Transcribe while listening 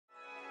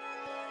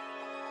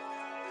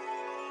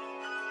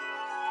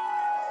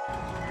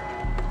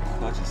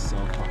clutch is so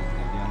fucking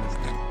heavy on this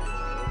thing.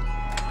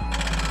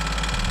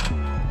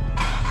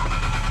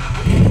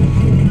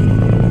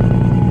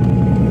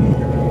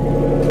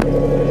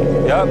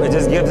 Yup, it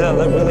just gives a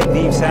really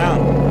deep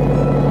sound.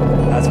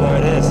 That's what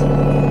it is.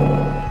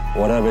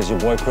 What up, it's your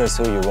boy Kris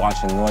Wu, you're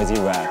watching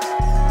Noisey Raps.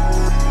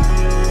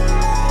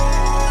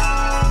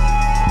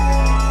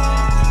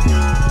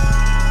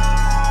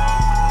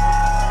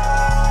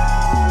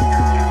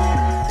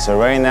 So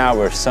right now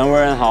we're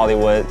somewhere in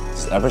Hollywood.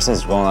 Ever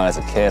since growing up as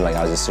a kid, like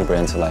I was just super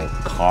into like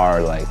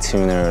car, like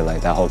tuner,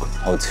 like that whole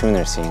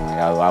tuner scene. Like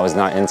I was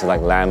not into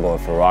like Lambo or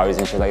Ferraris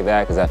and shit like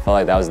that because I felt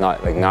like that was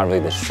not really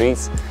the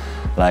streets.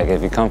 Like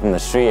if you come from the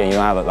street and you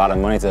don't have a lot of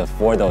money to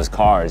afford those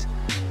cars,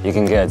 you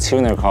can get a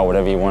tuner car,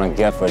 whatever you want to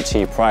get for a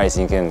cheap price.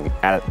 You can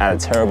add a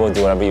turbo,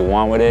 do whatever you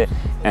want with it,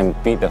 and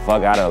beat the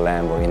fuck out of a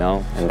Lambo, you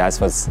know? And that's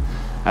what's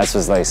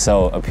like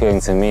so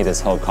appealing to me,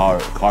 this whole car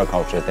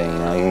culture thing, you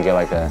know? You can get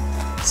like a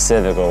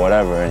Civic or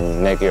whatever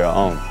and make it your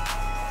own.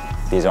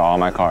 These are all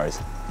my cars.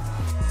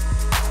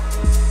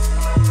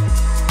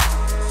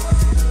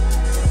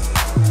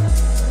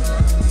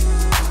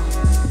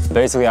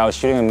 Basically, I was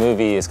shooting a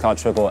movie, it's called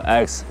Triple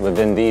X with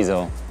Vin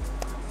Diesel.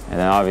 And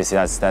then obviously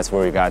that's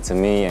where he got to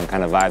me and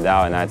kind of vibed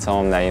out, and I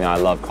told him that, you know, I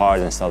love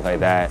cars and stuff like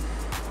that.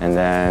 And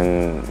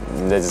then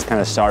they just kind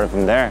of started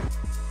from there.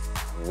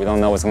 We don't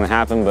know what's gonna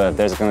happen, but if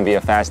there's gonna be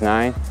a Fast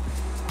 9,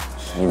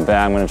 you bet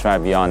I'm gonna try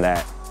beyond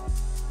that.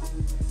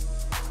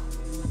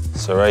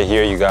 So right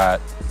here you got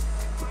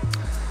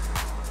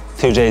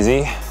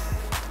 2JZ,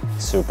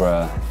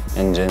 Supra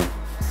engine,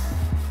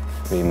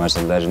 pretty much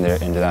the legendary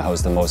engine that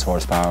hosts the most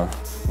horsepower.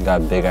 You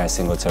got a big ass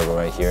single turbo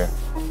right here.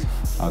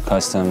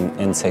 Custom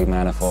intake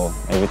manifold,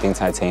 everything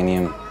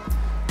titanium.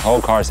 The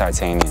whole car's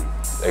titanium.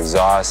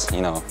 Exhaust,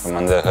 you know, from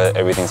under the hood,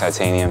 everything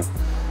titanium.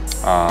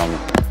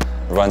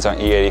 Runs on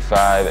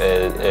E85,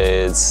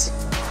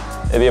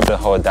 it'd be able to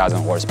hold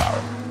 1,000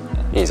 horsepower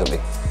easily.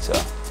 So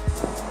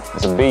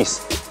it's a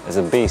beast. It's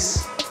a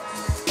beast.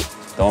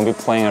 Don't be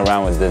playing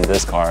around with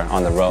this car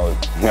on the road.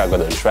 You gotta go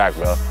to the track,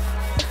 bro.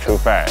 Too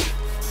fast.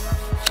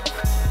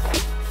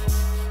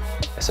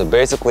 So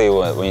basically,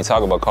 when you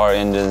talk about car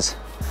engines,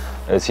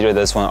 it's either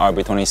this one,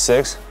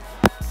 RB26,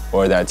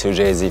 or that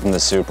 2JZ from the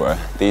Supra.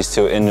 These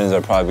two engines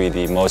are probably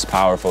the most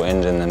powerful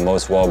engine and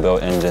most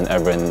well-built engine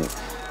ever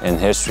in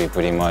history,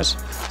 pretty much.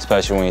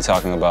 Especially when you're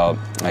talking about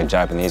like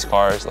Japanese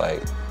cars,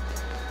 like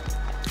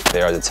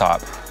they are the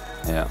top.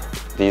 Yeah.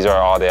 These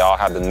are all, they all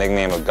have the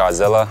nickname of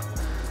Godzilla.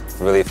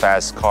 Really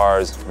fast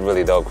cars,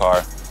 really dope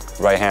car.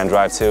 Right-hand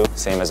drive too,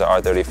 same as the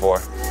R34.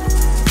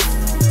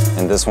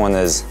 And this one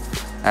is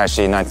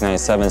actually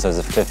 1997, so it's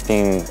a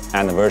 15th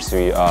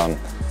anniversary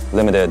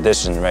limited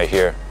edition right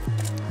here.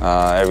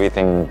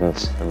 Everything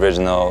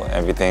original,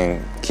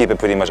 everything, keep it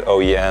pretty much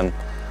OEM.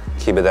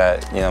 Keep it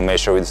that, you know, make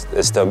sure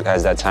it still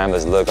has that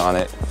timeless look on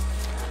it.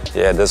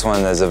 Yeah, this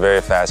one is a very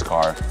fast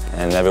car,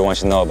 and everyone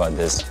should know about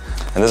this.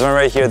 And this one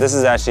right here, this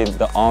is actually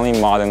the only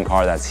modern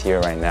car that's here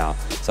right now.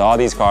 So all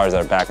these cars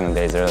are back in the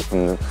days, they're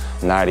from the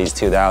 90s,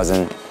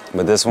 2000.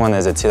 But this one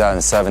is a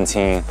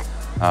 2017.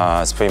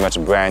 It's pretty much a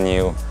brand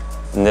new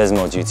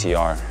Nismo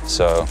GTR.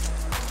 So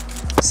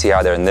see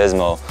how they're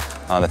Nismo.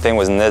 The thing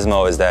with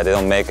Nismo is that they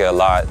don't make it a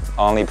lot,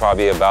 only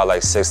probably about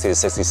like 60 to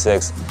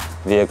 66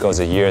 vehicles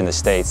a year in the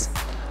States.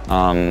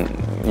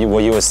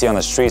 What you will see on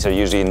the streets are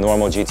usually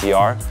normal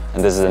GTR,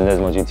 and this is a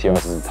Nismo GTR.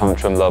 This is a tongue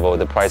trim level.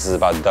 The price is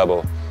about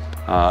double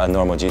a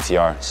normal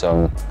GTR.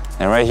 So,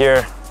 and right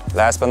here,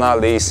 last but not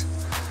least,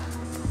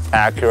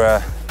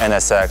 Acura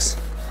NSX,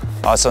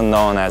 also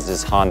known as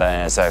this Honda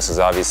NSX, because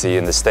obviously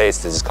in the States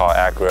this is called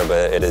Acura,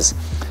 but it is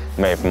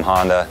made from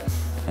Honda.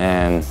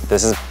 And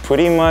this is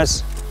pretty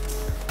much,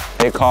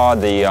 they call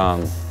it the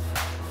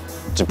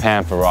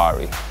Japan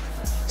Ferrari.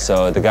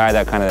 So the guy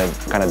that kind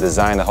of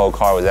designed the whole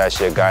car was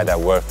actually a guy that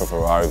worked for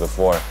Ferrari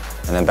before.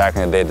 And then back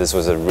in the day, this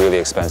was a really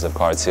expensive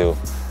car too.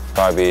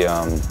 Probably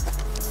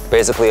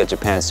basically a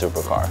Japan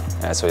supercar.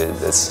 That's what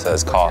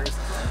it's called.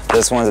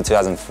 This one's a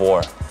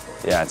 2004.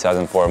 Yeah,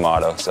 2004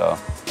 model. So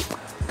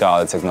got all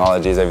the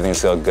technologies, everything's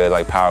still good,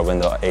 like power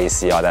window,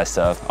 AC, all that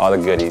stuff, all the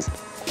goodies.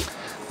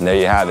 And there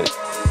you have it.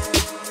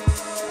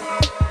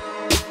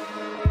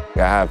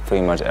 I have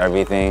pretty much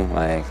everything.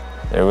 Like,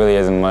 there really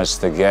isn't much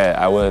to get.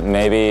 I'll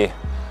maybe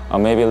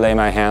lay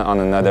my hand on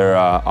another,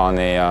 on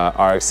a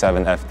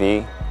RX-7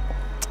 FD,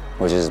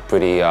 which is a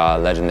pretty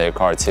legendary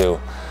car too.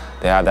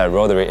 They have that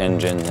rotary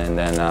engine, and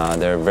then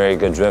they're a very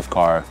good drift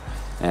car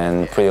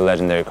and pretty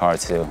legendary car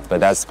too.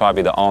 But that's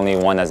probably the only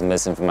one that's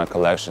missing from my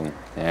collection.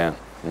 Yeah.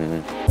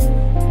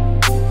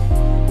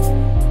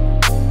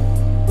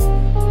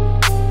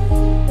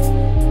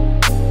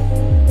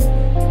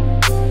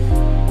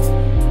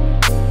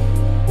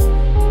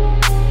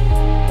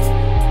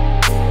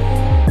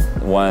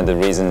 One of the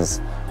reasons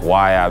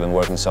why I've been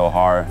working so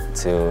hard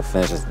to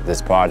finish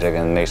this project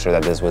and make sure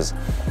that this was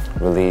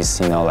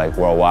released, you know, like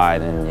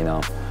worldwide, and you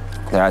know,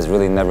 there has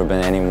really never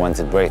been anyone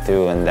to break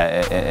through in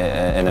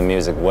a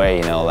music way,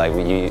 you know, like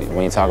when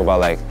you talk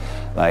about like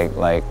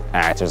like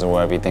actors or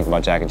whatever. You think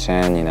about Jackie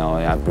Chan, you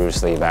know,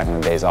 Bruce Lee back in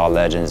the days, all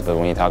legends. But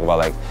when you talk about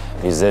like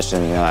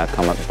musicians, you know, that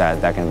come up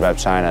that can rep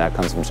China, that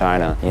comes from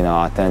China, you know,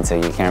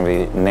 authentic, you can't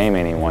really name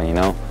anyone, you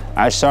know.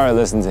 I started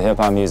listening to hip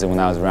hop music when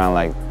I was around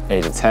like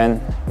age of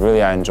 10.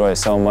 Really, I enjoyed it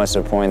so much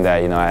to the point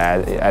that, you know,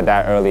 at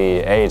that early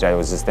age, I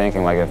was just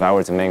thinking like, if I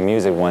were to make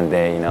music one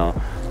day, you know,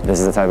 this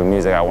is the type of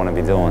music I want to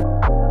be doing.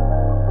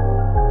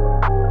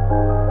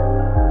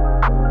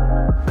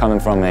 Coming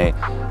from a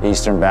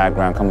Eastern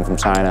background, coming from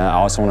China, I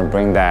also want to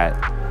bring that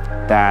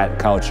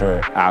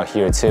culture out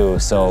here too.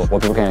 So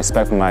what people can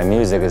expect from my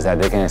music is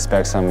that they can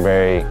expect some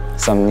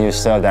new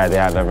stuff that they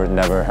have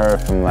never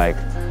heard from like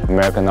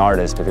American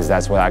artists, because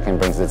that's what I can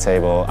bring to the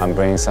table. I'm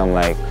bringing some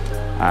like,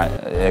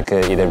 it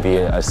could either be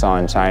a song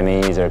in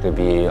Chinese or it could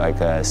be like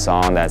a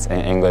song that's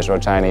in English or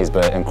Chinese,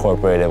 but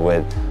incorporated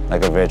with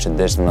like a very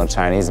traditional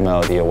Chinese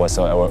melody or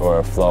whatsoever, or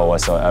a flow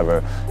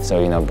whatsoever.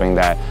 So, you know, bring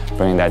that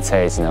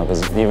taste, you know,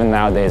 because even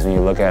nowadays when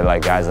you look at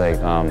like guys like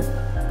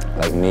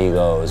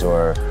Migos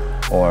or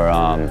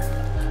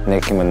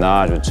Nicki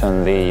Minaj with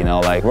Chun-Li, you know,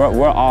 like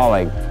we're all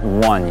like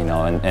one, you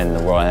know, in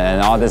the world,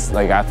 and all this,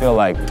 like I feel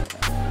like,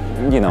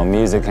 you know,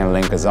 music can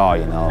link us all,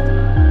 you know.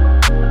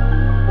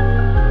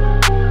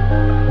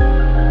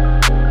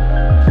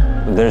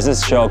 There's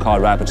this show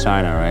called Rap with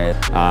China, right?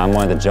 I'm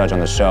one of the judges on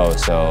the show,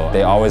 so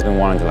they always been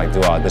wanting to like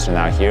do audition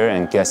out here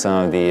and get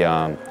some of the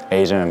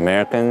Asian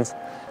Americans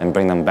and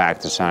bring them back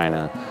to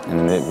China.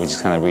 And then we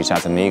just kind of reached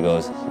out to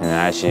Migos, and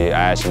I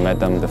actually met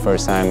them the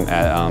first time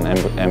at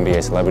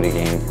NBA Celebrity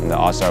Game in the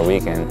All-Star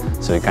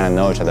Weekend, so we kind of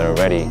know each other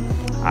already.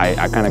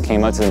 I kind of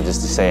came up to them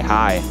just to say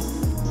hi,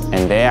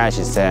 and they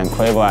actually said, and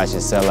Quavo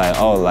actually said like,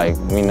 oh, like,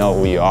 we know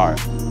who you are,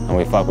 and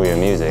we fuck with your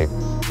music.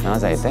 And I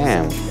was like,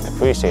 damn, I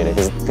appreciate it,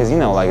 because you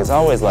know, like, it's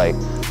always like,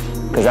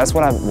 because that's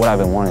what I've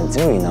been wanting to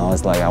do, you know.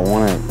 It's like I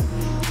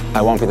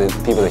want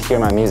people to hear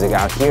my music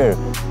out here,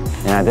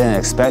 and I didn't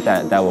expect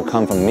that will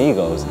come from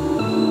Migos.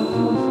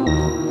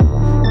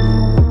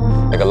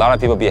 Like a lot of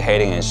people be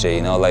hating and shit,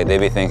 you know, like they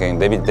be thinking,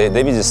 they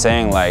be just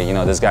saying like, you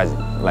know, this guy's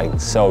like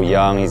so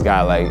young, he's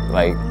got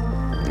like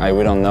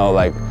we don't know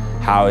like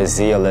how is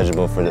he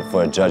eligible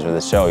for a judge for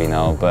the show, you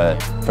know. But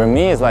for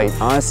me, it's like,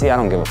 honestly, I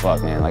don't give a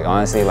fuck, man. Like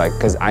honestly, like,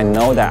 cause I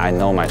know that I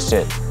know my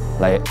shit.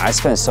 Like I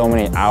spent so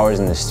many hours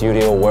in the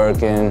studio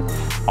working,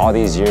 all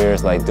these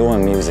years like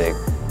doing music,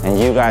 and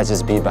you guys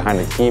just be behind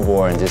the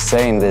keyboard and just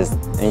saying this,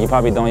 and you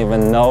probably don't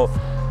even know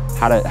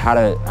how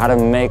to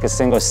make a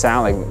single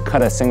sound, like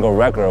cut a single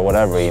record or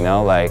whatever, you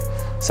know. Like,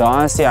 so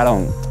honestly, I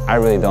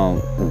really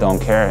don't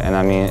care. And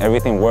I mean,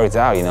 everything works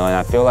out, you know. And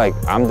I feel like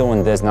I'm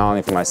doing this not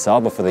only for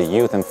myself, but for the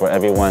youth and for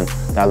everyone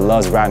that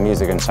loves rap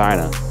music in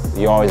China.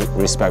 You always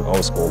respect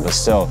old school, but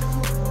still,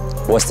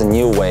 what's the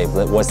new wave?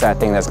 What's that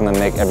thing that's gonna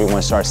make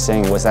everyone start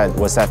singing? What's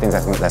that thing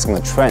that's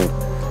gonna trend?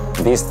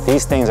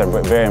 These things are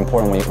very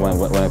important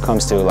when it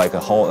comes to like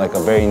a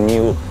very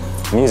new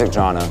music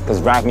genre,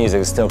 because rap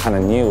music is still kind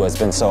of new. It's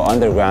been so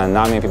underground, and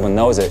not many people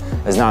knows it.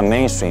 It's not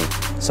mainstream.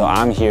 So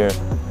I'm here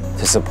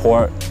to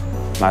support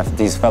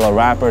these fellow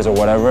rappers or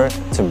whatever,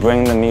 to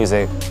bring the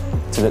music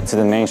to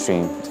the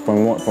mainstream for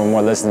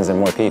more listeners and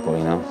more people,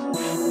 you know.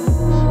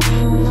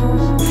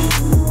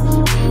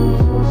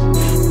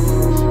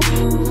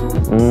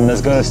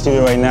 Let's go to the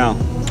studio right now.